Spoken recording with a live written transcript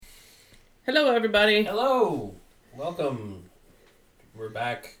Hello, everybody. Hello! Welcome. We're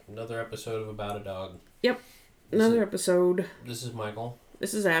back. Another episode of About a Dog. Yep, This another is, episode. this is Michael.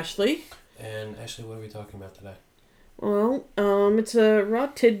 This is Ashley. And Ashley, what are we talking about today? Well, it's a raw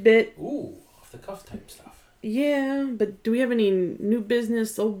tidbit. Ooh, off the cuff type stuff. Yeah, but do we have any new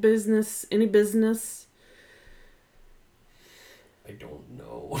business, old business, any business? I don't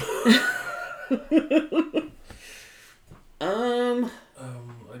know.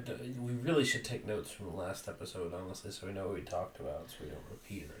 We really should take notes from the last episode, honestly, so we know what we talked about, so we don't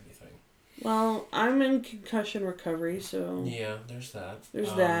repeat or anything. Well, I'm in concussion recovery, so Yeah, there's that.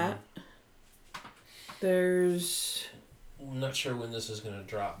 there's that. There's... I'm not sure when this is going to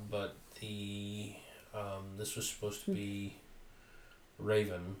drop, but this was supposed to be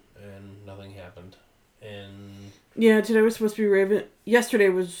Raven, and nothing happened. And Yeah, today was supposed to be Raven. Yesterday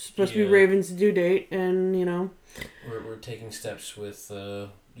was supposed to be Yeah. Raven's due date, and, we're taking steps with the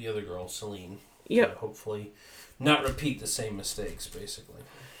other girl, Celine. Yep. To hopefully not repeat the same mistakes, basically.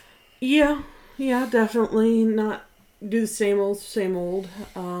 Yeah, definitely not do the same old.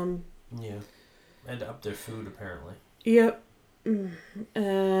 Yeah. And to up their food, apparently. Yep.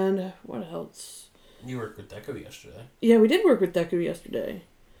 And what else? You worked with Deco yesterday. Yeah, we did work with Deku yesterday.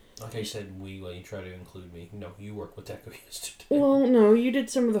 Like I said, well, you try to include me. No, you worked with Deco yesterday. Well, no, you did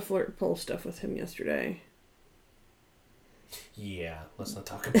some of the flirt pole stuff with him yesterday. Yeah, let's not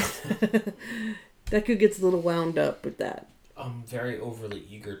talk about that. Deku gets a little wound up with that. I'm very overly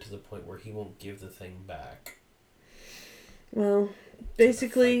eager to the point where he won't give the thing back. Well,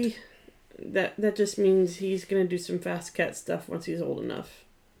 basically, that just means he's gonna do some fast cat stuff once he's old enough.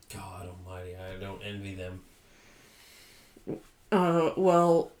 God almighty, I don't envy them.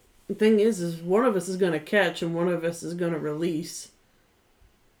 Well, the thing is one of us is gonna catch and one of us is gonna release.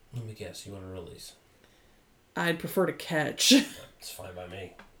 Let me guess, you want to release? I'd prefer to catch. It's fine by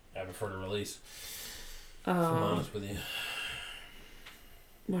me. I prefer to release. If I'm honest with you.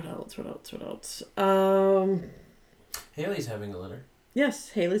 What else? Haley's having a litter. Yes,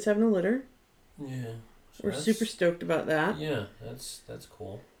 Haley's having a litter. Yeah. So We're super stoked about that. Yeah, that's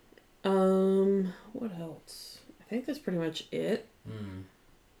cool. What else? I think that's pretty much it.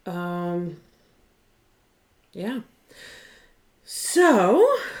 Yeah. So,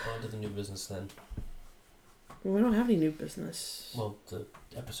 On to the new business then. we don't have any new business. Well, the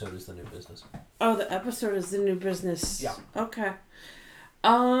episode is the new business. Oh, the episode is the new business. Yeah. Okay.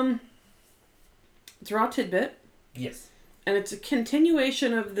 It's Raw Tidbit, Yes. and it's a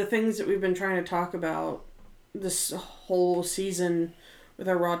continuation of the things that we've been trying to talk about this whole season with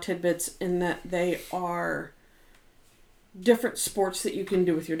our Raw Tidbits, in that they are different sports that you can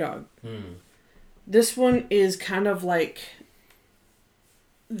do with your dog. This one is kind of like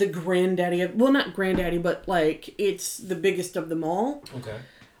the granddaddy of, well, not granddaddy, but like it's the biggest of them all. Okay.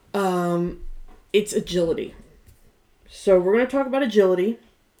 It's agility. So we're going to talk about agility.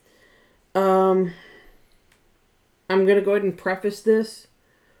 I'm going to go ahead and preface this.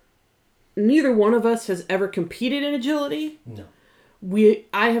 Neither one of us has ever competed in agility. No.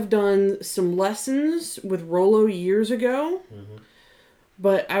 I have done some lessons with Rolo years ago,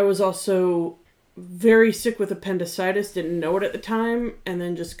 but I was also very sick with appendicitis, didn't know it at the time, and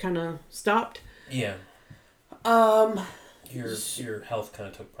then just kind of stopped. Yeah. Your health kind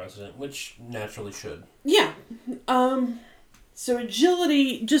of took precedent, which naturally should. Yeah. So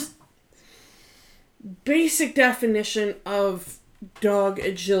agility, just basic definition of dog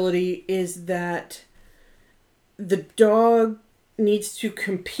agility is that the dog needs to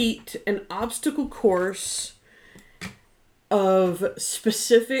compete an obstacle course of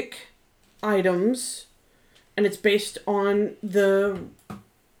specific items, and it's based on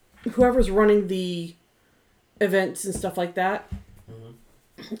whoever's running the events and stuff like that,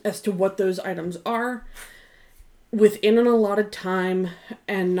 as to what those items are within an allotted time,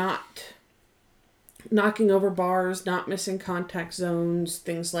 and not knocking over bars, not missing contact zones,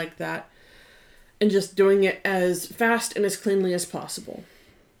 things like that, and just doing it as fast and as cleanly as possible,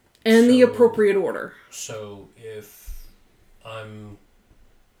 and the appropriate order. So if I'm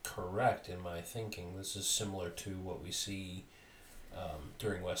correct in my thinking, this is similar to what we see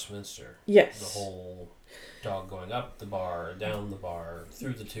during Westminster. Yes. The whole dog going up the bar, down the bar,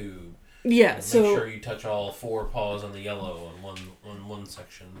 through the tube. Yeah. Make So sure you touch all four paws on the yellow on one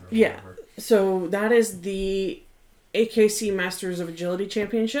section. Or yeah. whatever. So that is the AKC Masters of Agility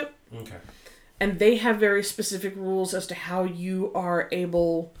Championship. Okay. And they have very specific rules as to how you are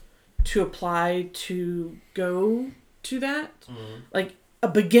able to apply to go to that. Like, a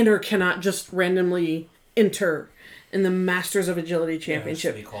beginner cannot just randomly enter in the Masters of Agility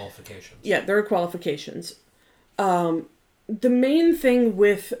Championship. There has to be qualifications. Yeah, there are qualifications. the main thing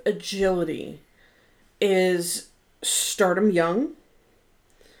with agility is start them young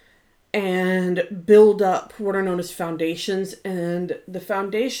and build up what are known as foundations. And the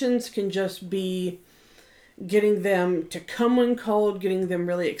foundations can just be getting them to come when called, getting them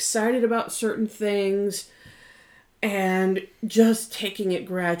really excited about certain things, and just taking it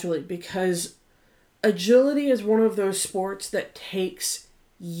gradually, because agility is one of those sports that takes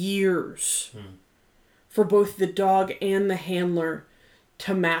years for both the dog and the handler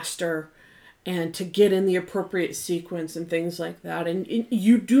to master and to get in the appropriate sequence and things like that. And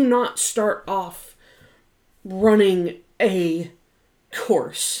you do not start off running a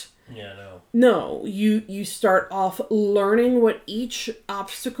course. Yeah, no. No, you start off learning what each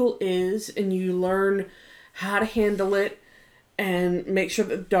obstacle is, and you learn how to handle it and make sure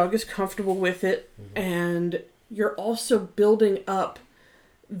that the dog is comfortable with it. And you're also building up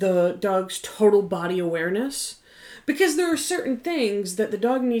the dog's total body awareness, because there are certain things that the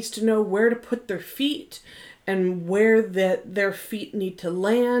dog needs to know where to put their feet and where their feet need to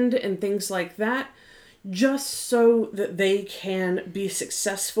land and things like that, just so that they can be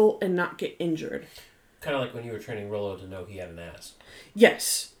successful and not get injured. Kind of like when you were training Rollo to know he had an ass.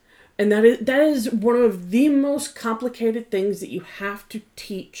 Yes. And that is one of the most complicated things that you have to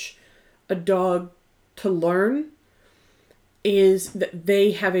teach a dog to learn, is that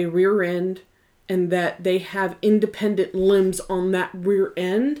they have a rear end and that they have independent limbs on that rear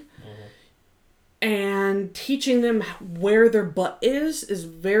end. And teaching them where their butt is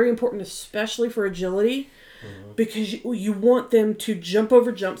very important, especially for agility, because you want them to jump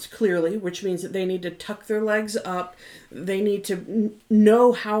over jumps clearly, which means that they need to tuck their legs up. They need to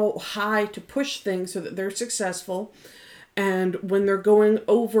know how high to push things so that they're successful. And when they're going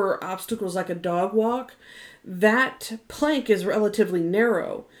over obstacles like a dog walk, that plank is relatively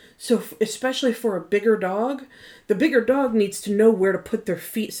narrow. So especially for a bigger dog, the bigger dog needs to know where to put their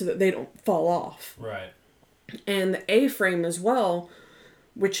feet so that they don't fall off. Right. And the A-frame as well,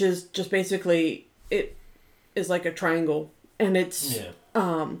 which is just basically, it is like a triangle. And it's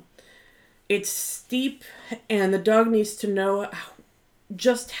steep, and the dog needs to know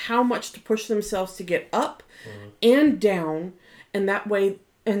just how much to push themselves to get up and down, and that way,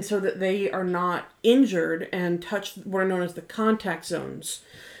 and so that they are not injured and touch what are known as the contact zones.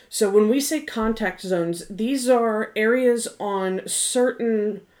 So when we say contact zones, these are areas on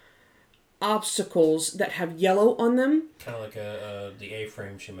certain obstacles that have yellow on them. Kind of like the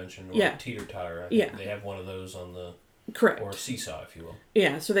A-frame she mentioned, or a teeter-totter. They have one of those on the... Correct. Or a seesaw, if you will.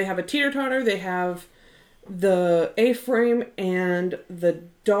 Yeah, so they have a teeter-totter, they have the A-frame, and the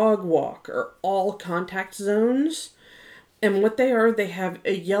dog walk are all contact zones. And what they are, they have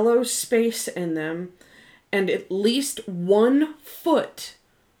a yellow space in them, and at least 1 foot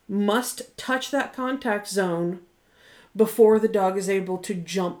must touch that contact zone before the dog is able to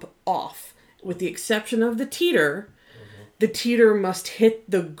jump off. With the exception of the teeter, the teeter must hit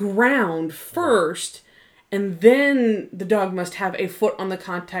the ground first, and then the dog must have a foot on the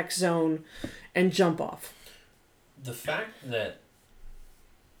contact zone and jump off. The fact that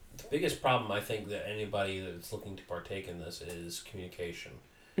the biggest problem, I think, that anybody that's looking to partake in this is communication.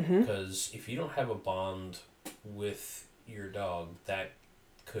 Because if you don't have a bond with your dog, that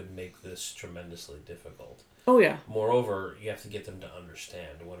could make this tremendously difficult. Oh, yeah. Moreover, you have to get them to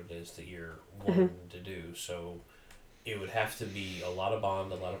understand what it is that you're wanting to do. So it would have to be a lot of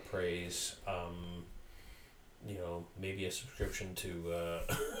bond, a lot of praise, maybe a subscription to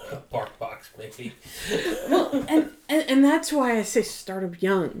a BarkBox, maybe. Well, and that's why I say start them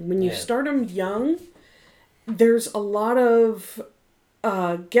young. When you start them young, there's a lot of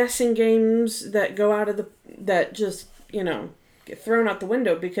guessing games that go out of that just, get thrown out the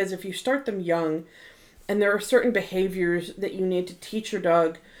window, because if you start them young, and there are certain behaviors that you need to teach your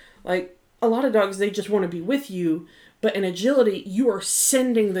dog, like a lot of dogs, they just want to be with you, but in agility, you are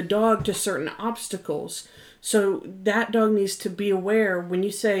sending the dog to certain obstacles. So that dog needs to be aware when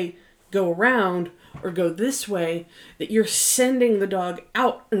you say go around or go this way, that you're sending the dog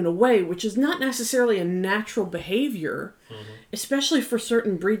out in a way which is not necessarily a natural behavior, especially for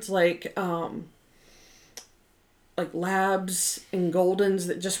certain breeds like labs and goldens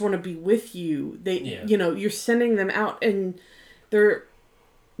that just want to be with you. You're sending them out, and there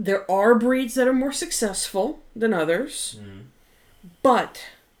are breeds that are more successful than others, but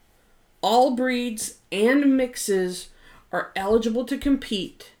all breeds and mixes are eligible to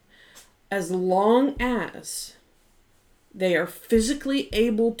compete as long as they are physically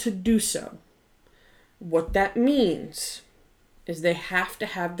able to do so. What that means is they have to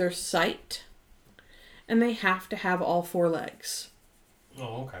have their sight, and they have to have all 4 legs.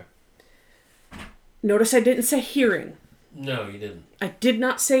 Oh, okay. Notice I didn't say hearing. No, you didn't. I did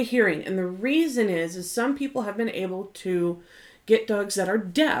not say hearing. And the reason is some people have been able to get dogs that are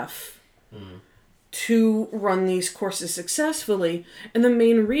deaf to run these courses successfully. And the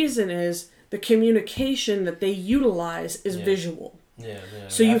main reason is the communication that they utilize is visual. Yeah.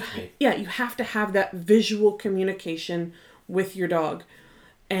 So you have to have that visual communication with your dog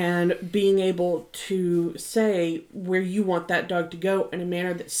and being able to say where you want that dog to go in a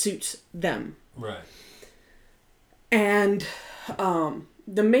manner that suits them. Right. And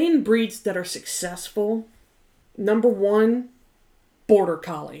the main breeds that are successful, number one, Border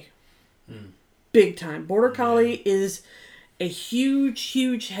Collie. Big time. Border Collie is a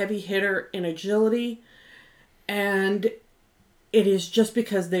huge heavy hitter in agility, and it is just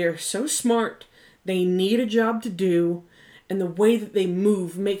because they are so smart, they need a job to do, and the way that they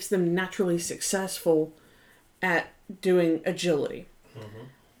move makes them naturally successful at doing agility.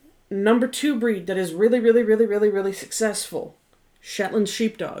 Number two breed that is really successful, Shetland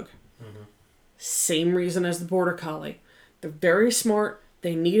Sheepdog. Same reason as the Border Collie. They're very smart,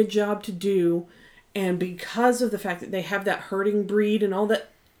 they need a job to do, and because of the fact that they have that herding breed and all that,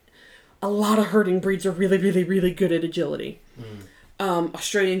 a lot of herding breeds are really good at agility.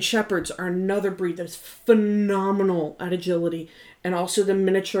 Australian Shepherds are another breed that is phenomenal at agility. And also the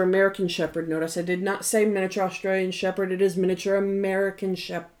miniature American Shepherd. Notice I did not say miniature Australian Shepherd. It is miniature American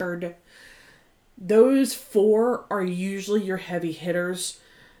Shepherd. Those four are usually your heavy hitters.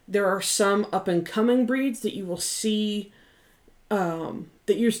 There are some up-and-coming breeds that you will see, that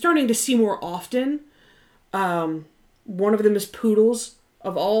you're starting to see more often. One of them is Poodles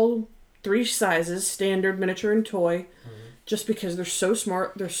of all three sizes, standard, miniature, and toy. Just because they're so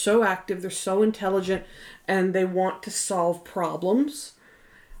smart, they're so active, they're so intelligent, and they want to solve problems.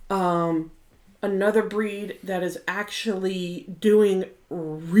 Another breed that is actually doing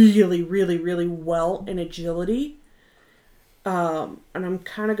really well in agility, and I'm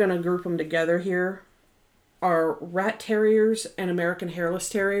kind of going to group them together here, are Rat Terriers and American Hairless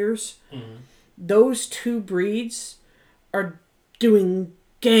Terriers. Those two breeds are doing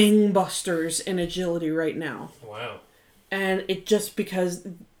gangbusters in agility right now. Wow. And it just because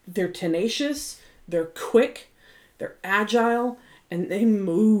they're tenacious, they're quick, they're agile, and they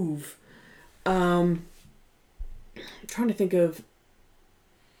move. I'm trying to think of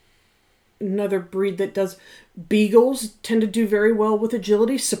another breed that does. Beagles tend to do very well with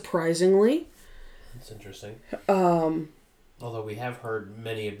agility, surprisingly. That's interesting. Although we have heard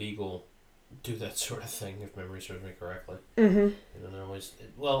many a beagle do that sort of thing, if memory serves me correctly. They're always,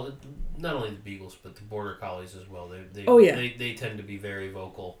 not only the beagles, but the border collies as well. They tend to be very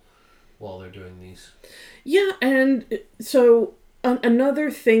vocal while they're doing these. Yeah, and so another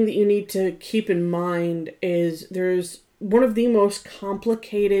thing that you need to keep in mind is there's one of the most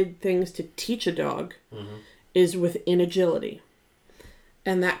complicated things to teach a dog is within agility.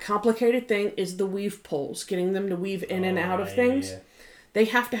 And that complicated thing is the weave poles, getting them to weave in and out of things. Yeah. They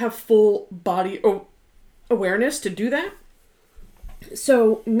have to have full body awareness to do that.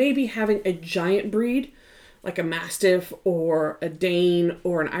 So maybe having a giant breed, like a Mastiff or a Dane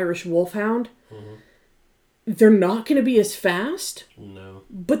or an Irish Wolfhound, they're not going to be as fast. No.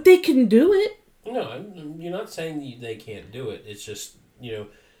 But they can do it. No, you're not saying they can't do it. It's just,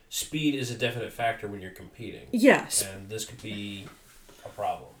 speed is a definite factor when you're competing. Yes. And this could be a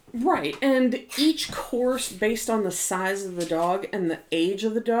problem. Right, and each course based on the size of the dog and the age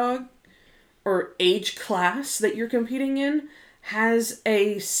of the dog, or age class that you're competing in, has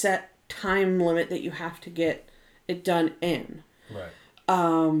a set time limit that you have to get it done in.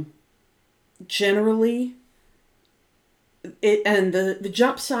 Right. Generally, the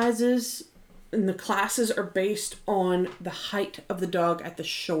jump sizes and the classes are based on the height of the dog at the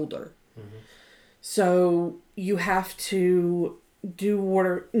shoulder. So you have to do what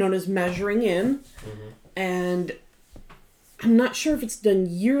are known as measuring in, and I'm not sure if it's done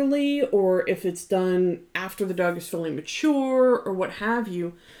yearly or if it's done after the dog is fully mature or what have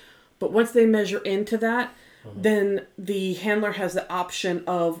you, but once they measure into that, then the handler has the option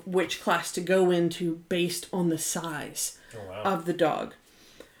of which class to go into based on the size of the dog.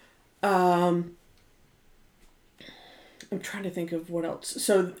 I'm trying to think of what else.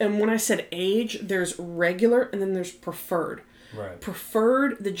 So, and when I said age, there's regular and then there's preferred. Right.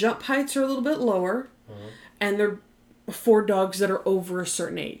 Preferred, the jump heights are a little bit lower, and they're for dogs that are over a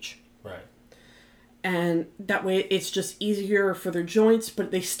certain age. Right. And that way it's just easier for their joints,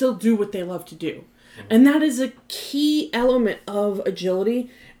 but they still do what they love to do. And that is a key element of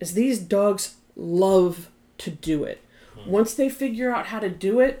agility, is these dogs love to do it. Once they figure out how to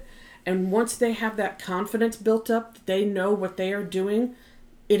do it, and once they have that confidence built up, they know what they are doing,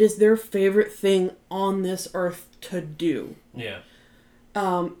 it is their favorite thing on this earth to do. Yeah.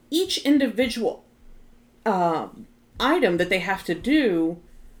 Each individual item that they have to do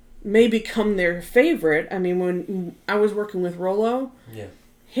may become their favorite. I mean, when I was working with Rollo, yeah,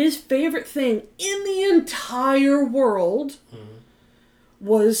 his favorite thing in the entire world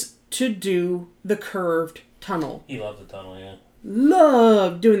was to do the curved tunnel. He loved the tunnel, yeah.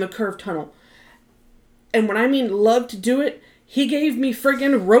 Loved doing the curved tunnel. And when I mean loved to do it, he gave me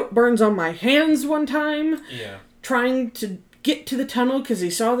friggin' rope burns on my hands one time. Yeah. Trying to get to the tunnel because he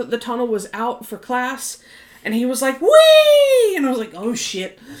saw that the tunnel was out for class. And he was like, whee! And I was like, oh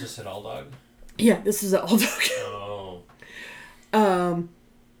shit. Is this an all dog? Yeah, this is an all dog. Oh.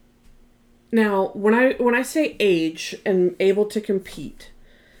 Now, when I say age and able to compete,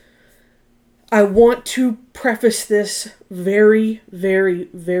 I want to preface this very, very,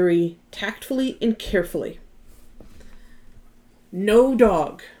 very tactfully and carefully. No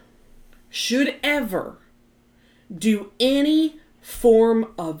dog should ever do any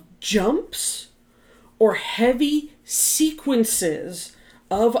form of jumps or heavy sequences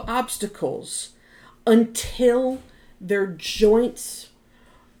of obstacles until their joints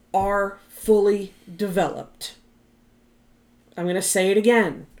are fully developed. I'm going to say it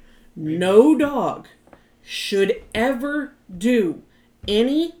again. No dog should ever do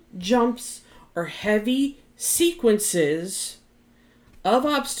any jumps or heavy sequences of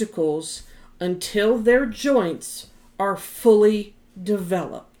obstacles until their joints are fully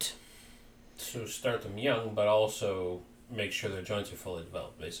developed. So start them young, but also make sure their joints are fully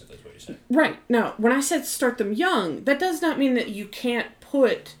developed, basically is what you're saying. Right. Now, when I said start them young, that does not mean that you can't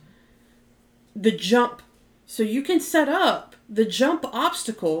put the jump. So you can set up the jump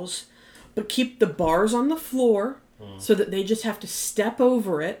obstacles, but keep the bars on the floor so that they just have to step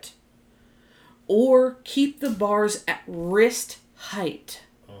over it, or keep the bars at wrist height.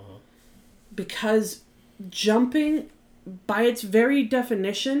 Because jumping, by its very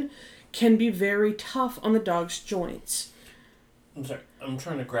definition, can be very tough on the dog's joints. I'm sorry, I'm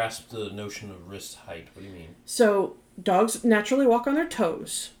trying to grasp the notion of wrist height. What do you mean? So, dogs naturally walk on their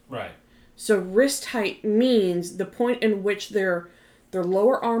toes. Right. So, wrist height means the point in which their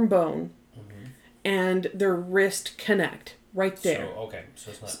lower arm bone and their wrist connect. Right there. So, okay.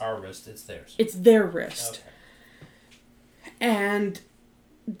 So, it's not our wrist, it's theirs. It's their wrist. Okay. And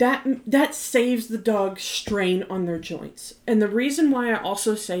that saves the dog strain on their joints. And the reason why I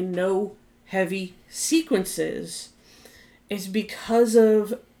also say no heavy sequences is because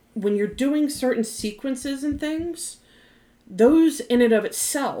of when you're doing certain sequences and things, those in and of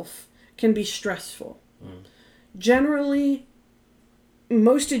itself can be stressful. Generally,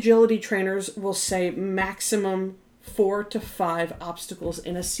 most agility trainers will say maximum 4 to 5 obstacles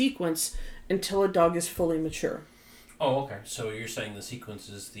in a sequence until a dog is fully mature. Oh, okay. So you're saying the sequence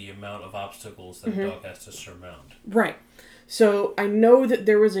is the amount of obstacles that a dog has to surmount. Right. So I know that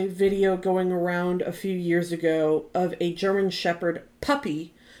there was a video going around a few years ago of a German Shepherd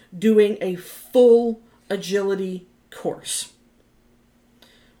puppy doing a full agility course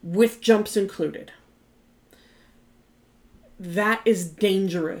with jumps included. That is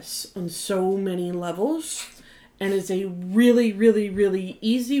dangerous on so many levels and is a really, really, really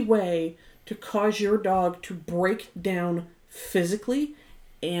easy way to cause your dog to break down physically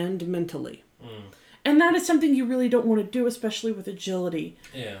and mentally. And that is something you really don't want to do, especially with agility.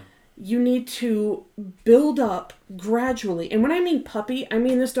 Yeah. You need to build up gradually. And when I mean puppy, I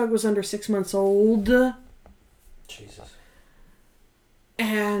mean this dog was under 6 months old. Jesus.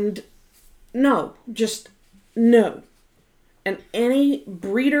 And no. And any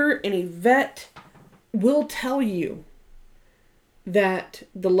breeder, any vet will tell you that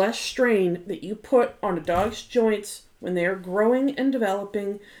the less strain that you put on a dog's joints when they are growing and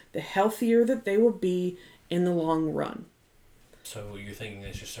developing, the healthier that they will be in the long run. So you're thinking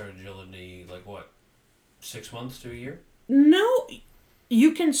they should start agility, 6 months to a year? No,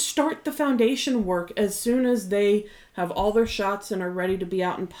 you can start the foundation work as soon as they have all their shots and are ready to be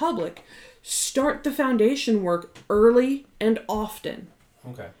out in public. Start the foundation work early and often.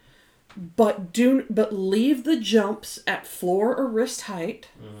 Okay. But leave the jumps at floor or wrist height,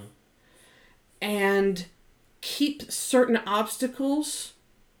 and keep certain obstacles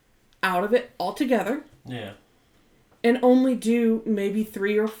out of it altogether. Yeah. And only do maybe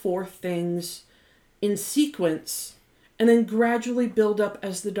 3 or 4 things in sequence, and then gradually build up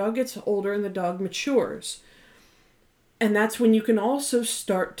as the dog gets older and the dog matures. And that's when you can also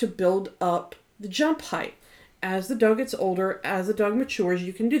start to build up the jump height. As the dog gets older, as the dog matures,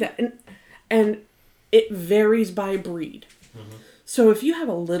 you can do that. And it varies by breed. So if you have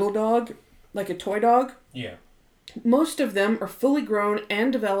a little dog, like a toy dog, yeah, most of them are fully grown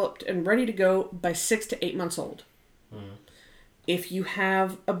and developed and ready to go by 6 to 8 months old. Mm-hmm. If you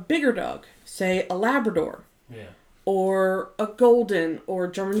have a bigger dog, say a Labrador, yeah, or a Golden, or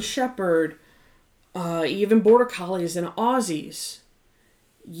German Shepherd, even Border Collies and Aussies,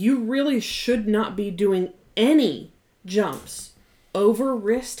 you really should not be doing any jumps over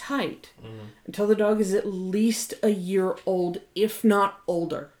wrist height until the dog is at least a year old, if not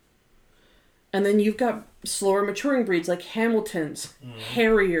older. And then you've got slower maturing breeds like Hamiltons,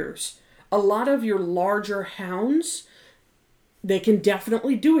 Harriers. A lot of your larger hounds, they can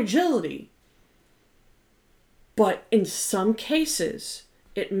definitely do agility. But in some cases,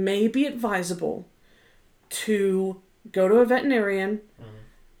 it may be advisable to go to a veterinarian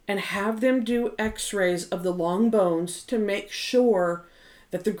and have them do x-rays of the long bones to make sure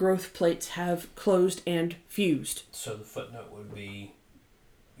that the growth plates have closed and fused. So the footnote would be,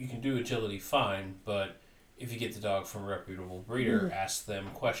 you can do agility fine, but if you get the dog from a reputable breeder, ask them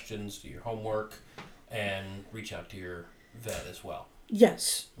questions, do your homework, and reach out to your vet as well.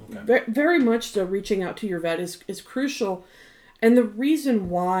 Yes. Okay. Very much so. Reaching out to your vet is crucial. And the reason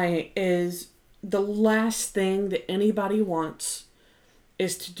why is the last thing that anybody wants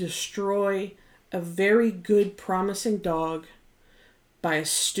is to destroy a very good, promising dog by a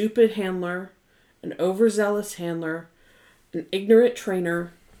stupid handler, an overzealous handler, an ignorant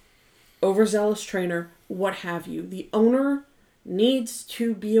trainer, overzealous trainer, what have you. The owner needs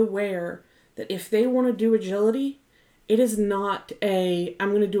to be aware that if they want to do agility, it is not I'm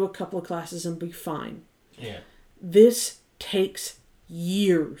going to do a couple of classes and be fine. Yeah. This takes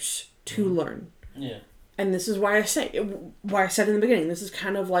years to learn. Yeah. And this is why I said in the beginning, this is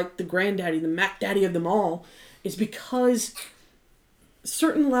kind of like the granddaddy, the Mac Daddy of them all, is because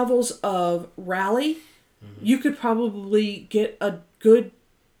certain levels of rally, you could probably get a good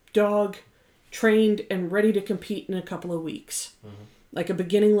dog trained and ready to compete in a couple of weeks. Like a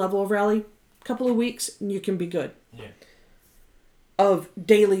beginning level of rally, a couple of weeks, and you can be good. Yeah. Of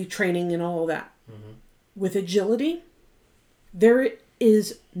daily training and all of that. With agility, there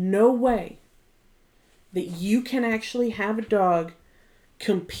is no way that you can actually have a dog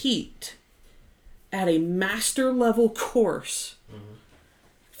compete at a master level course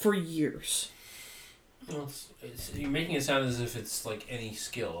for years. Well, you're making it sound as if it's like any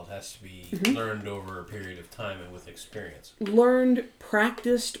skill. It has to be learned over a period of time and with experience. Learned,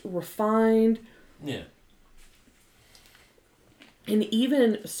 practiced, refined. Yeah. And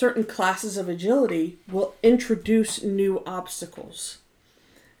even certain classes of agility will introduce new obstacles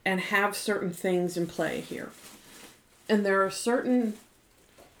and have certain things in play here. And there are certain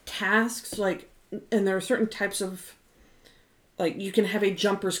tasks, and there are certain types of, you can have a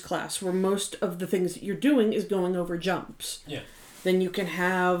jumpers class where most of the things that you're doing is going over jumps. Yeah. Then you can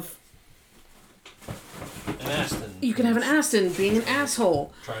have an Aston. You can have an Aston being an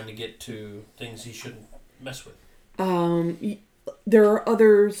asshole. Trying to get to things he shouldn't mess with. There are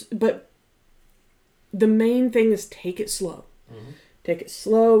others, but the main thing is take it slow. Take it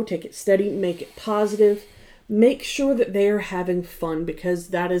slow, take it steady, make it positive. Make sure that they are having fun, because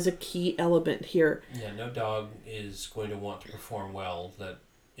that is a key element here. Yeah, no dog is going to want to perform well that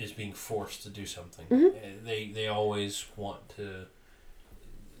is being forced to do something. They always want to...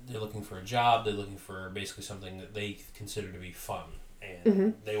 They're looking for a job. They're looking for basically something that they consider to be fun.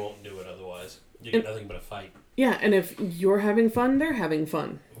 And they won't do it otherwise. You get nothing but a fight. Yeah, and if you're having fun, they're having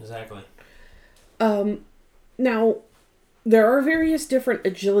fun. Exactly. Now, there are various different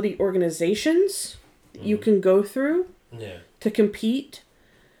agility organizations you can go through to compete.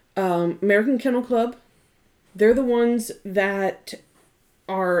 American Kennel Club, they're the ones that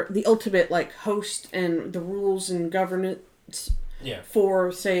are the ultimate host and the rules and governance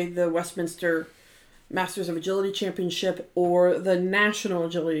for, say, the Westminster Masters of Agility Championship or the National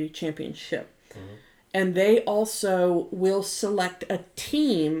Agility Championship. And they also will select a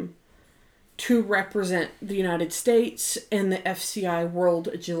team to represent the United States in the FCI World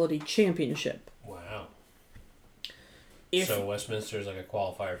Agility Championship. Wow. So Westminster is like a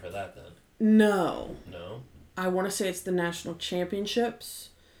qualifier for that then? No. No? I want to say it's the National Championships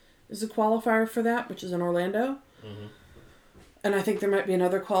is a qualifier for that, which is in Orlando. And I think there might be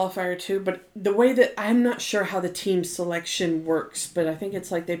another qualifier too, but the way that... I'm not sure how the team selection works, but I think it's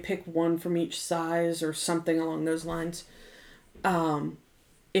they pick one from each size or something along those lines.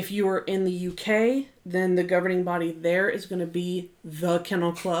 If you are in the UK, then the governing body there is going to be the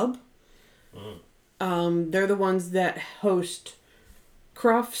Kennel Club. They're the ones that host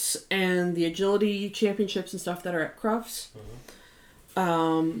Crufts and the agility championships and stuff that are at Crufts.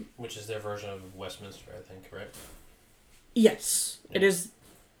 Which is their version of Westminster, I think, right? Yes. It is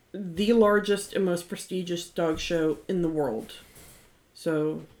the largest and most prestigious dog show in the world.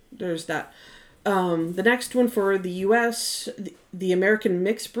 So there's that. The next one for the U.S., the American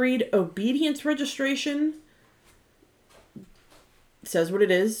Mixed Breed Obedience Registration says what it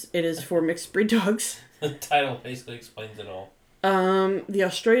is. It is for mixed breed dogs. The title basically explains it all. The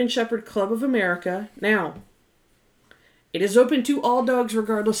Australian Shepherd Club of America. Now, it is open to all dogs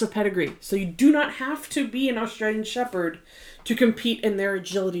regardless of pedigree. So you do not have to be an Australian Shepherd to compete in their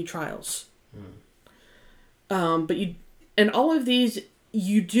agility trials. But all of these,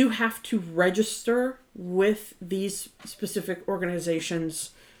 you do have to register with these specific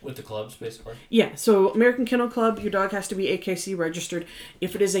organizations. With the clubs, basically? Yeah, so American Kennel Club, your dog has to be AKC registered.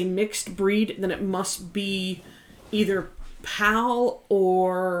 If it is a mixed breed, then it must be either PAL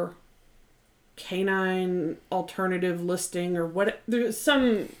or Canine Alternative Listing or what. There's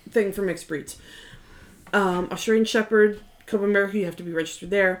something for mixed breeds. Australian Shepherd Club of America, you have to be registered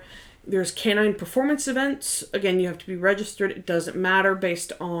there. There's canine performance events. Again, you have to be registered. It doesn't matter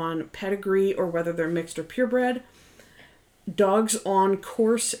based on pedigree or whether they're mixed or purebred. Dogs on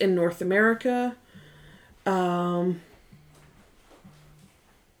course in North America.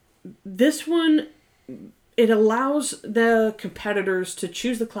 This one, it allows the competitors to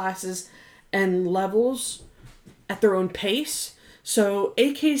choose the classes and levels at their own pace. So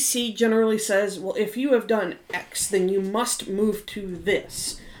AKC generally says, well, if you have done X, then you must move to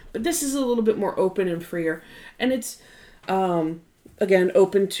this. But this is a little bit more open and freer. And it's, again,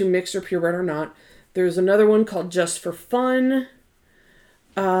 open to mixed or purebred or not. There's another one called Just for Fun.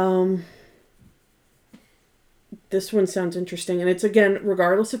 This one sounds interesting. And it's, again,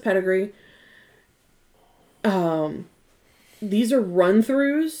 regardless of pedigree. These are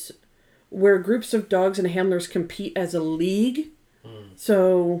run-throughs where groups of dogs and handlers compete as a league.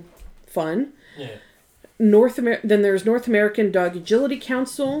 So, fun. Yeah. Then there's North American Dog Agility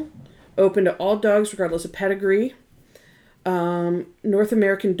Council, open to all dogs regardless of pedigree. North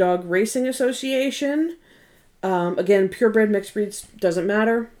American Dog Racing Association. Again, purebred, mixed breeds, doesn't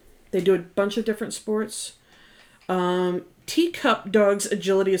matter. They do a bunch of different sports. Teacup Dogs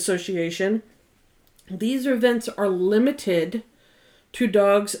Agility Association. These events are limited to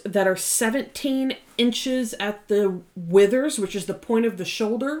dogs that are 17 inches at the withers, which is the point of the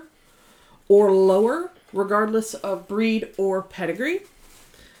shoulder, or lower, regardless of breed or pedigree.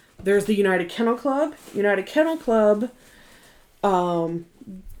 There's the United Kennel Club. United Kennel Club,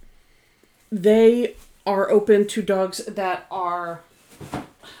 they are open to dogs that are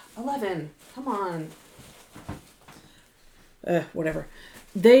 11. Come on. Whatever.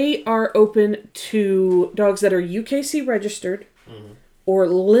 They are open to dogs that are UKC registered or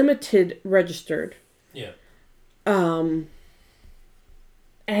limited registered. Yeah. And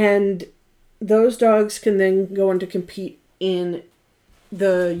those dogs can then go on to compete in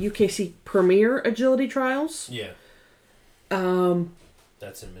the UKC Premier Agility Trials. Yeah.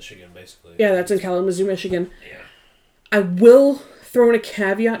 That's in Michigan, basically. Yeah, that's in Kalamazoo, Michigan. Yeah. I will throw in a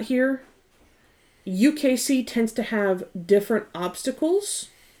caveat here. UKC tends to have different obstacles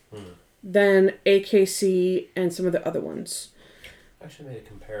than AKC and some of the other ones. I actually made a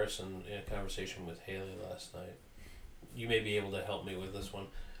comparison in a conversation with Haley last night. You may be able to help me with this one.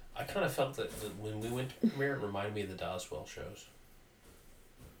 I kind of felt that when we went to Premiere, it reminded me of the Doswell shows.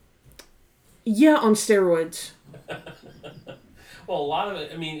 Yeah, on steroids. Well, a lot of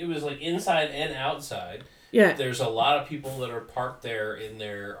it, I mean, it was like inside and outside. Yeah. There's a lot of people that are parked there in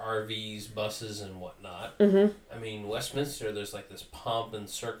their RVs, buses, and whatnot. Mm-hmm. I mean, Westminster, there's like this pomp and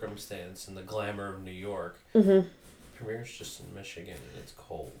circumstance and the glamour of New York. Mm-hmm. Premiere's just in Michigan, and it's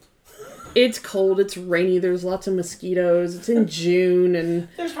cold. It's cold, it's rainy, there's lots of mosquitoes, it's in June, and...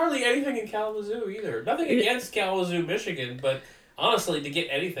 There's hardly anything in Kalamazoo either. Nothing against Kalamazoo, Michigan, but honestly, to get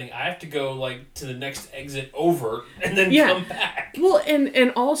anything, I have to go like to the next exit over and then come back. Well,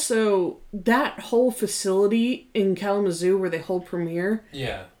 and also, that whole facility in Kalamazoo where they hold Premiere...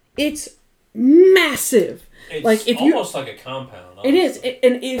 Yeah. It's massive. It's like if almost like a compound. Honestly. It is,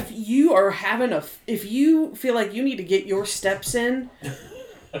 and if you are if you feel like you need to get your steps in,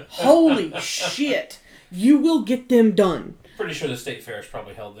 holy shit, you will get them done. Pretty sure the state fair is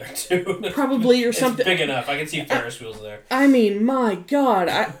probably held there too. Probably, or something. It's big enough. I can see Ferris wheels there. I mean, my God,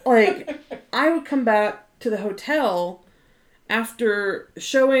 I would come back to the hotel after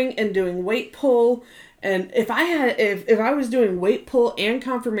showing and doing weight pull. And if I was doing weight pull and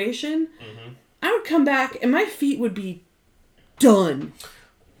confirmation, I would come back and my feet would be done.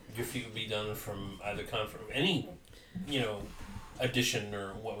 Your feet would be done from either any, addition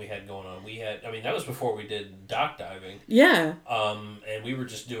or what we had going on. That was before we did dock diving. Yeah. And we were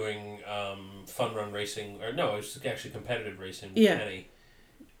just doing fun run racing, or no, it was actually competitive racing with Penny,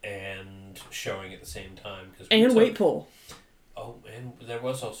 and showing at the same time. And weight pull. Oh, and there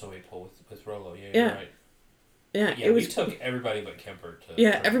was also a poll with Rolo. Yeah, Yeah. you're right. Yeah, Yeah, we took everybody but Kemper to.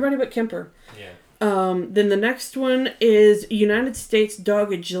 Yeah, everybody but Kemper. Yeah. Then the next one is United States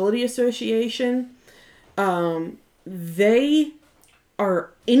Dog Agility Association. They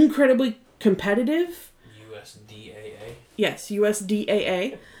are incredibly competitive. USDAA. Yes,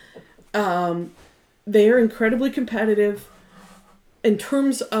 USDAA. They are incredibly competitive in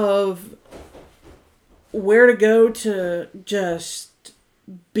terms of where to go to just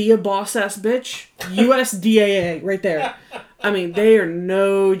be a boss ass bitch. USDAA, right there. I mean, they are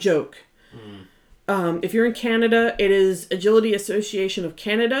no joke. If you're in Canada, it is Agility Association of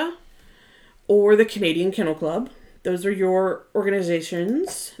Canada or the Canadian Kennel Club. Those are your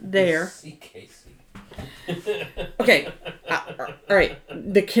organizations there. CKC. Okay. All right.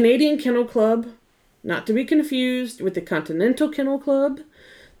 The Canadian Kennel Club, not to be confused with the Continental Kennel Club.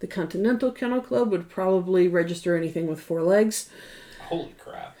 The Continental Kennel Club would probably register anything with 4 legs. Holy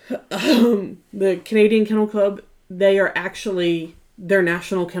crap. The Canadian Kennel Club, they are actually their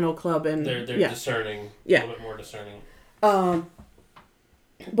national kennel club, and they're yeah. discerning. Yeah. A little bit more discerning.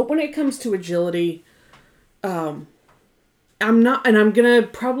 But when it comes to agility, I'm not, and I'm gonna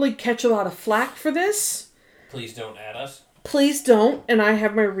probably catch a lot of flack for this. Please don't add us. Please don't, and I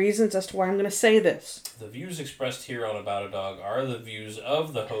have my reasons as to why I'm gonna say this. The views expressed here on About a Dog are the views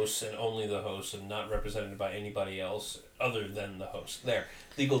of the hosts and only the hosts, and not represented by anybody else other than the host. There.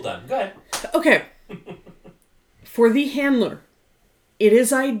 Legal done. Go ahead. Okay. For the handler, it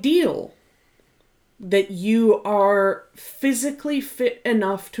is ideal that you are physically fit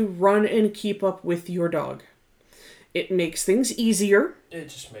enough to run and keep up with your dog. It makes things easier. It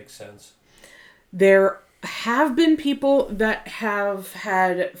just makes sense. There have been people that have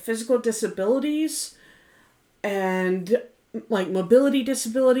had physical disabilities and like mobility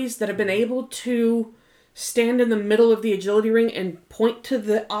disabilities that have been able to stand in the middle of the agility ring and point to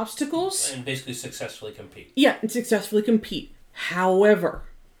the obstacles. And basically successfully compete. Yeah, and successfully compete. However,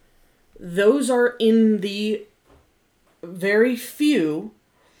 those are in the very few,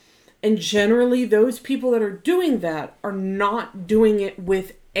 and generally those people that are doing that are not doing it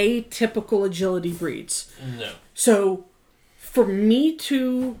with atypical agility breeds. No. So, for me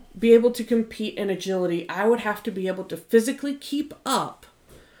to be able to compete in agility, I would have to be able to physically keep up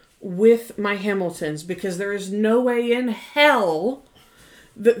with my Hamiltons, because there is no way in hell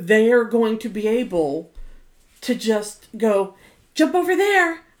that they are going to be able to just go, jump over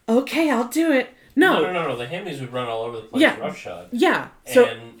there. Okay, I'll do it. No. The Hammies would run all over the place roughshod. Yeah. So,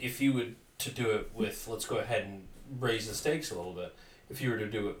 and if you would to do it with, let's go ahead and raise the stakes a little bit. If you were to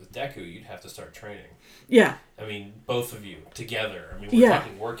do it with Deku, you'd have to start training. Yeah. I mean, both of you together. I mean, we're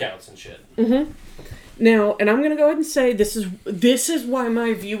talking workouts and shit. Mm-hmm. Now, and I'm going to go ahead and say this is why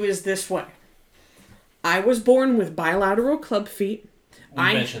my view is this way. I was born with bilateral club feet. We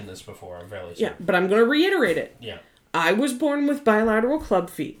mentioned this before, I'm fairly certain. Yeah, but I'm going to reiterate it. Yeah. I was born with bilateral club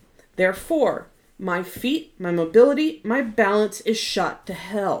feet. Therefore, my feet, my mobility, my balance is shot to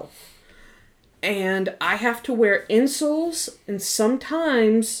hell. And I have to wear insoles and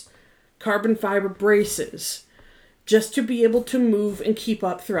sometimes carbon fiber braces just to be able to move and keep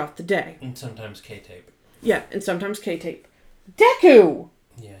up throughout the day. And sometimes K-tape. Yeah, and sometimes K-tape. Deku!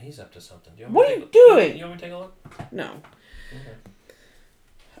 Yeah, he's up to something. What are you doing? You want me to take a look? No. Okay.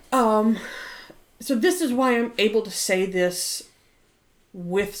 So this is why I'm able to say this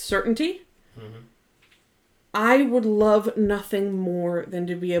with certainty. Mm-hmm. I would love nothing more than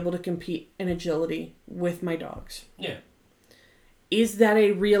to be able to compete in agility with my dogs. Yeah. Is that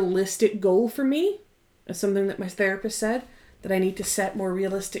a realistic goal for me? That's something that my therapist said, that I need to set more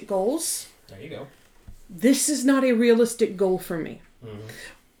realistic goals. There you go. This is not a realistic goal for me. Mm-hmm.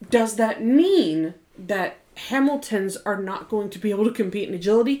 Does that mean that Hamiltons are not going to be able to compete in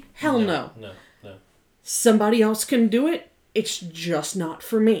agility? Hell no. No. Somebody else can do it. It's just not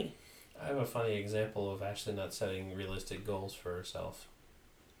for me. I have a funny example of Ashley not setting realistic goals for herself.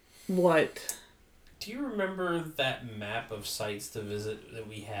 What? Do you remember that map of sites to visit that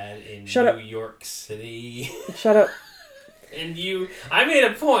we had in New York City? Shut up. And I made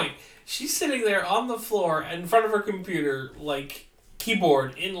a point. She's sitting there on the floor in front of her computer, like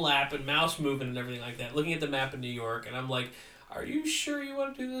keyboard in lap and mouse moving and everything like that, looking at the map of New York. And I'm like, are you sure you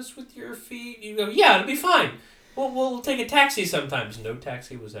want to do this with your feet? You go, yeah, it'll be fine. We'll take a taxi sometimes. No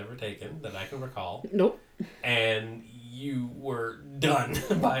taxi was ever taken that I can recall. Nope. And you were done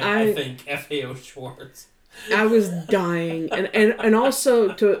by, I think, FAO Schwartz. I was dying. And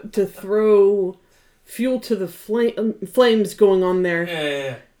also to throw fuel to the flames going on there.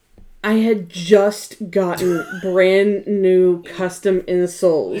 Yeah. I had just gotten brand new custom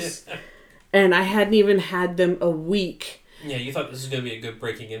insoles. And I hadn't even had them a week. Yeah, you thought this was going to be a good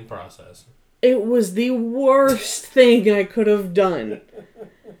breaking in process. It was the worst thing I could have done.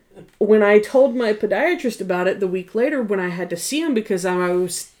 When I told my podiatrist about it the week later when I had to see him because I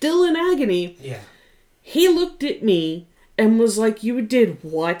was still in agony, Yeah. he looked at me and was like, "You did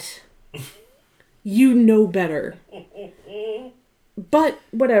what? You know better." But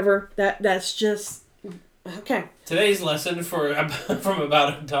whatever. That's just okay. Today's lesson from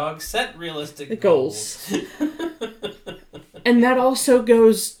About a Dog: set realistic goals. And that also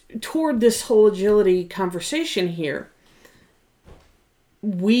goes toward this whole agility conversation here.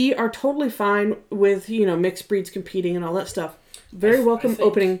 We are totally fine with, mixed breeds competing and all that stuff. Very welcome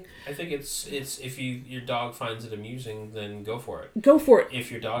opening. I think it's if your dog finds it amusing, then go for it. Go for it. If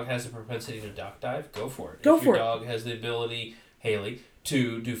your dog has a propensity to duck dive, go for it. If your dog has the ability, Haley,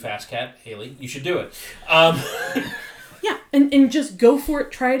 to do fast cat, Haley, you should do it. Yeah, and just go for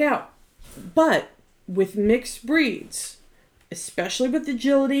it, try it out. But with mixed breeds, especially with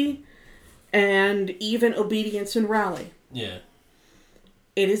agility and even obedience and rally. Yeah.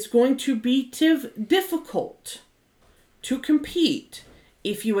 It is going to be difficult to compete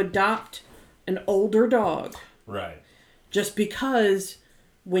if you adopt an older dog. Right. Just because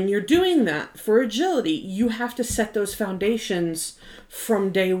when you're doing that for agility, you have to set those foundations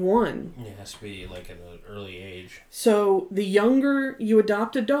from day one. It has to be like at an early age. So the younger you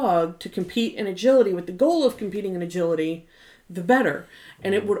adopt a dog to compete in agility with the goal of competing in agility, the better.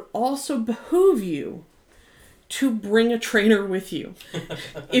 And it would also behoove you to bring a trainer with you.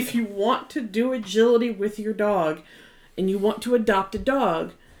 If you want to do agility with your dog and you want to adopt a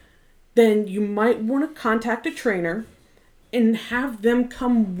dog, then you might want to contact a trainer and have them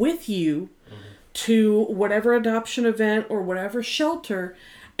come with you to whatever adoption event or whatever shelter,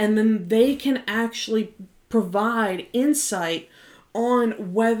 and then they can actually provide insight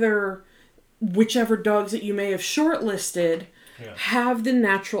on whether whichever dogs that you may have shortlisted have the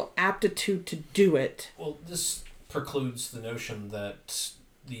natural aptitude to do it. Well, this precludes the notion that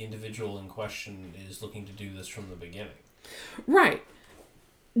the individual in question is looking to do this from the beginning. Right.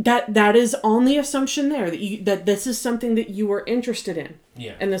 That is on the assumption there that this is something that you are interested in.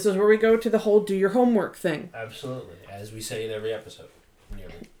 Yeah. And this is where we go to the whole do your homework thing. Absolutely. As we say in every episode.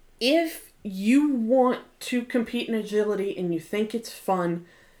 Nearly. If you want to compete in agility and you think it's fun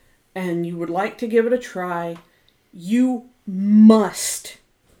and you would like to give it a try, you must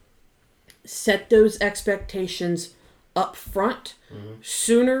set those expectations up front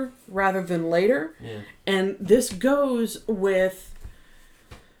sooner rather than later. Yeah. And this goes with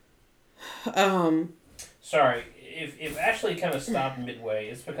Sorry, if Ashley kind of stopped midway,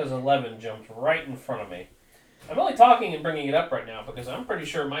 it's because 11 jumped right in front of me. I'm only talking and bringing it up right now because I'm pretty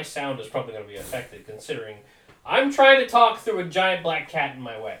sure my sound is probably going to be affected, considering I'm trying to talk through a giant black cat in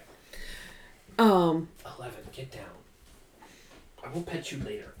my way. 11, get down. I will pet you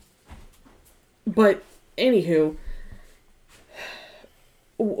later. But anywho,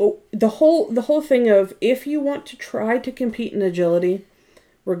 the whole thing of if you want to try to compete in agility,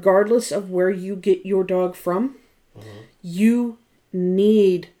 regardless of where you get your dog from, you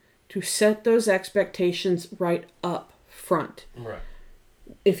need to set those expectations right up front. Right.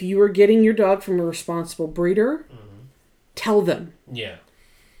 If you are getting your dog from a responsible breeder, tell them. Yeah.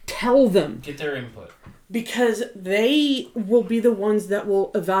 Tell them. Get their input. Because they will be the ones that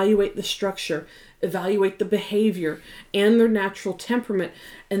will evaluate the structure, evaluate the behavior, and their natural temperament.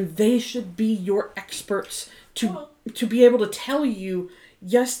 And they should be your experts to be able to tell you,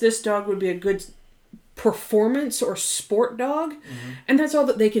 yes, this dog would be a good performance or sport dog. And that's all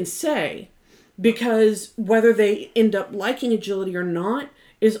that they can say. Because whether they end up liking agility or not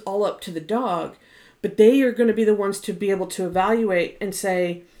is all up to the dog. But they are going to be the ones to be able to evaluate and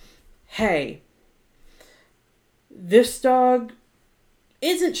say, hey, this dog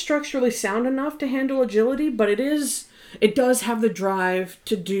isn't structurally sound enough to handle agility, but it does have the drive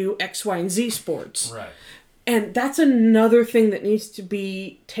to do X, Y, and Z sports. Right. And that's another thing that needs to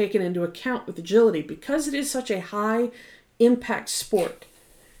be taken into account with agility. Because it is such a high impact sport,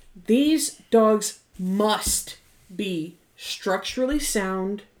 these dogs must be structurally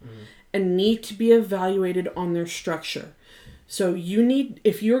sound and need to be evaluated on their structure. So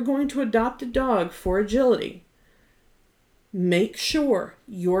if you're going to adopt a dog for agility, make sure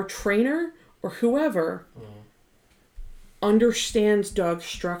your trainer or whoever understands dog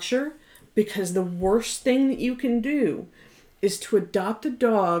structure, because the worst thing that you can do is to adopt a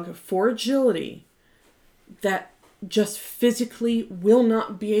dog for agility that just physically will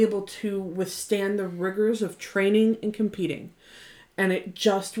not be able to withstand the rigors of training and competing. And it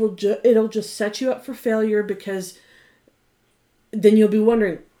just it'll just set you up for failure, because then you'll be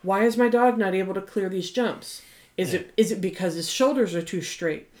wondering, why is my dog not able to clear these jumps? Is it because his shoulders are too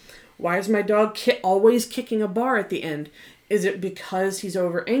straight? Why is my dog always kicking a bar at the end? Is it because he's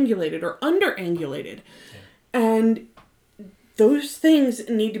over-angulated or under-angulated? Yeah. And those things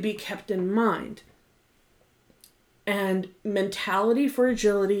need to be kept in mind. And mentality for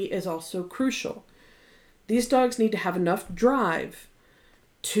agility is also crucial. These dogs need to have enough drive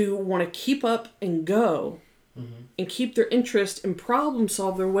to want to keep up and go and keep their interest and problem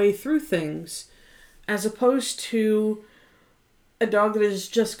solve their way through things, as opposed to a dog that is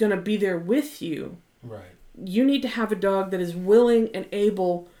just going to be there with you. Right. You need to have a dog that is willing and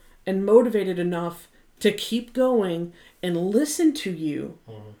able and motivated enough to keep going and listen to you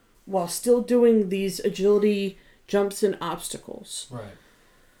while still doing these agility jumps and obstacles. Right.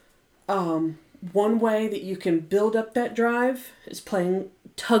 One way that you can build up that drive is playing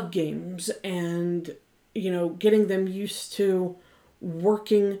tug games and, getting them used to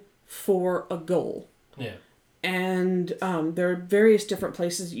working for a goal. Yeah. And there are various different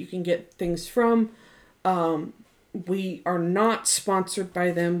places that you can get things from. We are not sponsored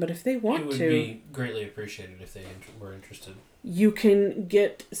by them, but if they want to... It would be greatly appreciated if they were interested. You can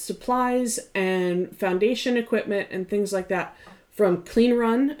get supplies and foundation equipment and things like that from Clean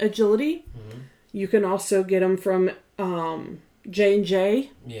Run Agility. Mm-hmm. You can also get them from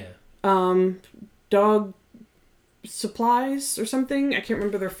J&J. Yeah. Dog Supplies or something. I can't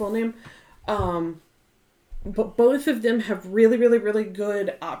remember their full name. But both of them have really, really, really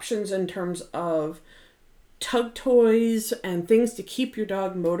good options in terms of tug toys and things to keep your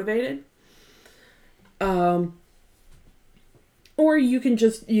dog motivated. Or you can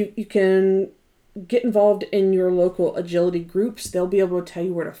just, you can get involved in your local agility groups. They'll be able to tell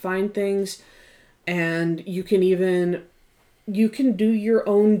you where to find things. And you can do your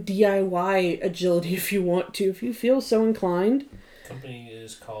own DIY agility if you want to, if you feel so inclined. The company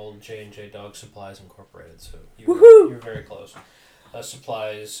is called J&J Dog Supplies Incorporated, so Woohoo! You're very close.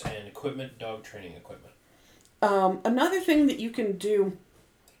 Supplies and equipment, dog training equipment. Another thing that you can do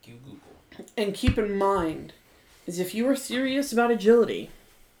Thank you, Google. And keep in mind is if you are serious about agility,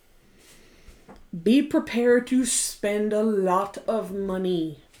 be prepared to spend a lot of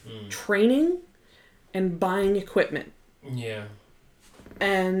money training and buying equipment. Yeah.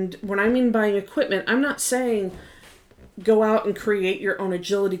 And when I mean buying equipment, I'm not saying go out and create your own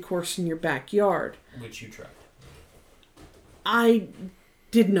agility course in your backyard. Which you tried. I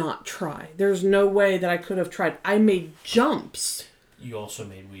did not try. There's no way that I could have tried. I made jumps. You also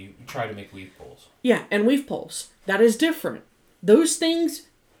try to make weave poles. Yeah, and weave poles. That is different. Those things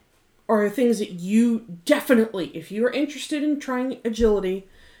are things that you definitely, if you are interested in trying agility,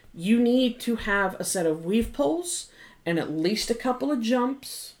 you need to have a set of weave poles and at least a couple of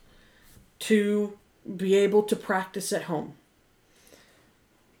jumps to be able to practice at home.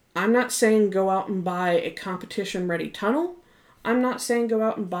 I'm not saying go out and buy a competition-ready tunnel. I'm not saying go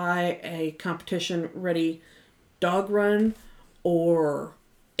out and buy a competition-ready dog run or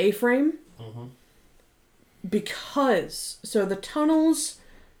A-frame. Mm-hmm. Because, so the tunnels,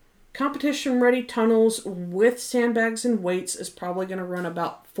 competition-ready tunnels with sandbags and weights is probably going to run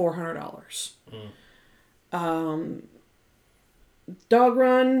about $400. Dog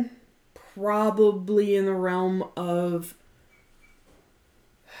run, probably in the realm of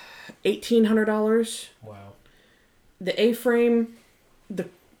 $1,800. Wow. The A-frame, the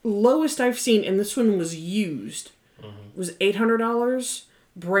lowest I've seen, and this one was used, was $800.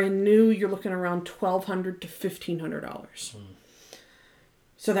 Brand new, you're looking around $1,200 to $1,500.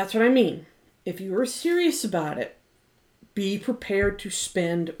 So that's what I mean. If you are serious about it, be prepared to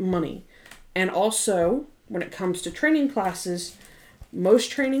spend money. And also, when it comes to training classes, most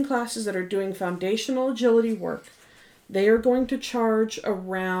training classes that are doing foundational agility work, they are going to charge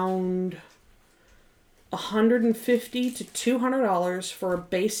around $150 to $200 for a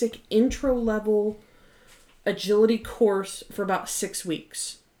basic intro-level agility course for about 6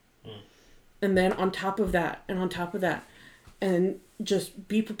 weeks. And then on top of that, and just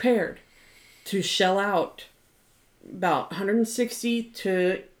be prepared to shell out about $160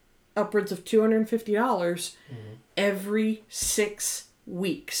 to upwards of $250 every 6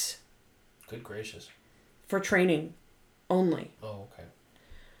 weeks. Good gracious. For training only. Oh, okay.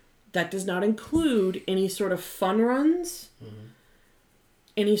 That does not include any sort of fun runs,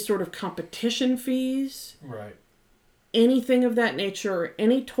 any sort of competition fees, right? Anything of that nature, or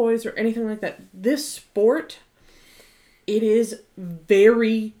any toys or anything like that. This sport, it is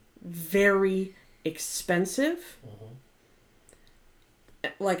very, very expensive.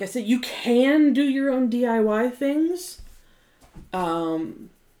 Like I said, you can do your own DIY things. I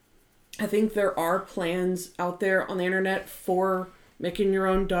think there are plans out there on the internet for making your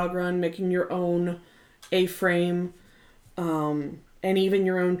own dog run, making your own A-frame, and even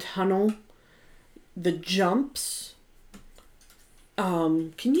your own tunnel. The jumps.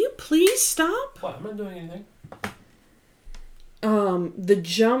 Can you please stop? What? I'm not doing anything. The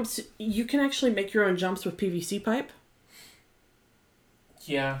jumps, you can actually make your own jumps with PVC pipe.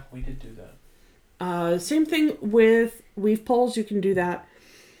 Yeah, we did do that. Same thing with weave poles, you can do that.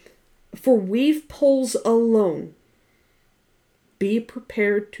 For weave poles alone, be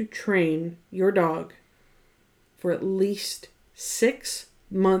prepared to train your dog for at least 6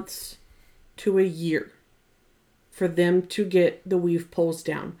 months to a year for them to get the weave poles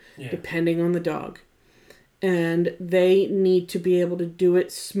down, depending on the dog. And they need to be able to do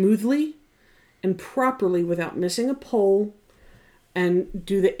it smoothly and properly without missing a pole, and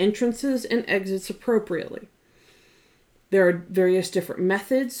do the entrances and exits appropriately. There are various different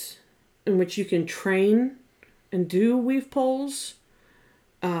methods in which you can train and do weave poles.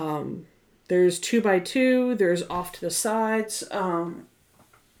 There's 2x2, there's off to the sides. And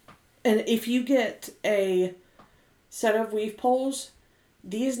if you get a set of weave poles,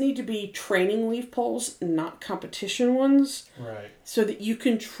 these need to be training weave poles, not competition ones. Right. So that you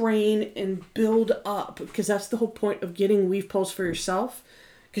can train and build up. Because that's the whole point of getting weave poles for yourself.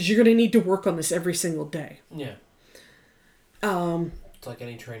 Because you're going to need to work on this every single day. Yeah. It's like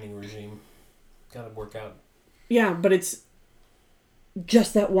any training regime. Got to work out. Yeah, but it's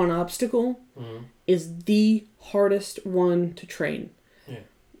just that one obstacle is the hardest one to train. Yeah.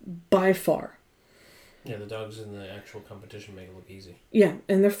 By far. Yeah, the dogs in the actual competition make it look easy. Yeah,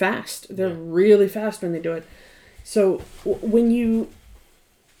 and they're fast. They're really fast when they do it. So when you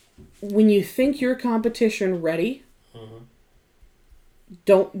think your competition ready,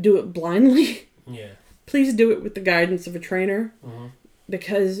 don't do it blindly. Yeah. Please do it with the guidance of a trainer.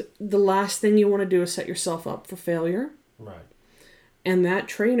 Because the last thing you want to do is set yourself up for failure. Right. And that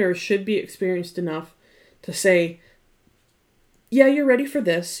trainer should be experienced enough to say, yeah, you're ready for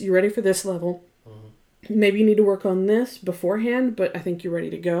this. You're ready for this level. Maybe you need to work on this beforehand, but I think you're ready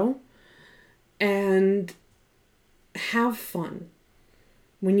to go. And have fun.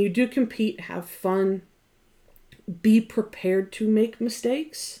 When you do compete, have fun. Be prepared to make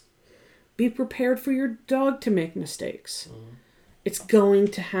mistakes. Be prepared for your dog to make mistakes. It's going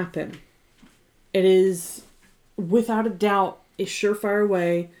to happen. It is, without a doubt, a surefire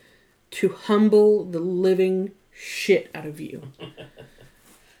way to humble the living shit out of you.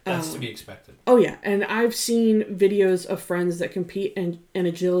 That's to be expected. Oh, yeah. And I've seen videos of friends that compete in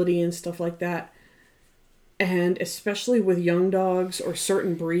agility and stuff like that. And especially with young dogs or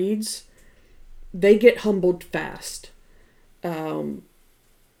certain breeds, they get humbled fast. And,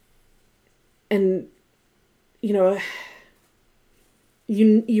 you know,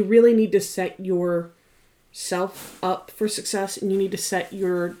 you really need to set yourself up for success, and you need to set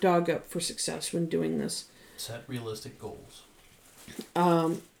your dog up for success when doing this. Set realistic goals.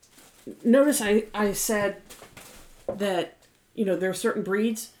 Notice I said that, you know, there are certain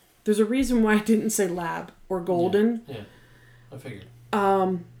breeds. There's a reason why I didn't say lab or golden. Yeah, I figured.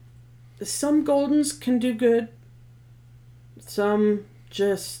 Some goldens can do good. Some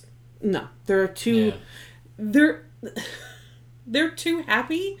just no. They're too. Yeah. They're too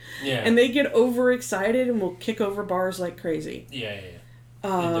happy. Yeah. And they get overexcited and will kick over bars like crazy. Yeah.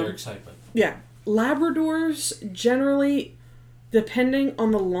 In their excitement. Yeah. Labradors generally, depending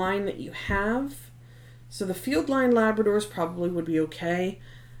on the line that you have. So the field line Labradors probably would be okay.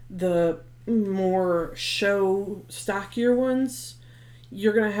 The more show stockier ones,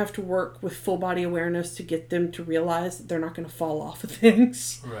 you're going to have to work with full body awareness to get them to realize that they're not going to fall off of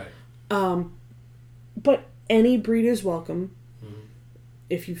things. Right. But any breed is welcome. Mm-hmm.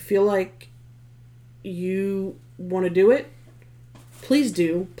 If you feel like you want to do it, please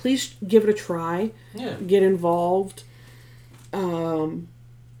do. Please give it a try. Yeah. Get involved. But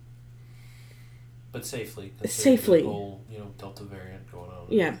safely. Safely. The whole, Delta variant going on.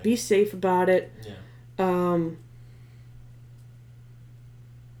 Yeah, be safe about it. Yeah.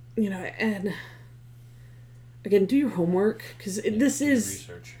 And again, do your homework, because this is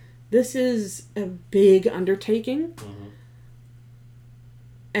research. This is a big undertaking. Mm-hmm.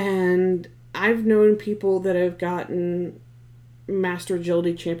 And I've known people that have gotten Master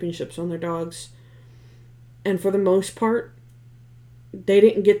Agility Championships on their dogs. And for the most part, they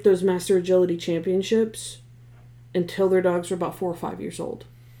didn't get those Master Agility Championships until their dogs were about 4 or 5 years old.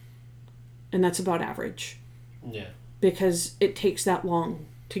 And that's about average. Yeah. Because it takes that long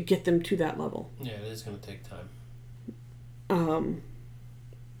to get them to that level. Yeah, it is going to take time.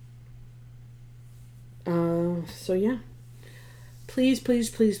 So yeah. Please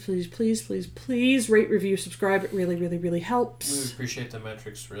rate, review, subscribe. It really, really, really helps. We would appreciate the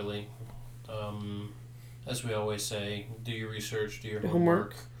metrics, really. As we always say, do your research, do your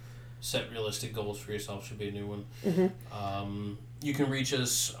Homework. homework, set realistic goals for yourself should be a new one. Mm-hmm. You can reach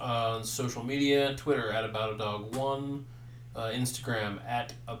us on social media, Twitter at AboutADog1, Instagram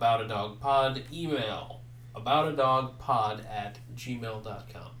at AboutADogPod, email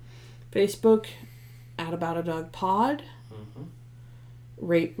aboutadogpod@gmail.com. Facebook at About a Dog Pod. Mm-hmm.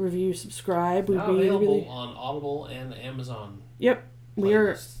 Rate, review, subscribe. We'd Now be available really... on Audible and Amazon. Yep. We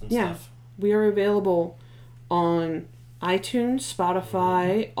are, Playlists and yeah. stuff. We are available on iTunes,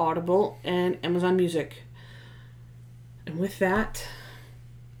 Spotify, Audible, and Amazon Music. And with that,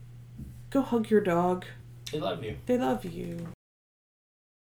 go hug your dog. They love you. They love you.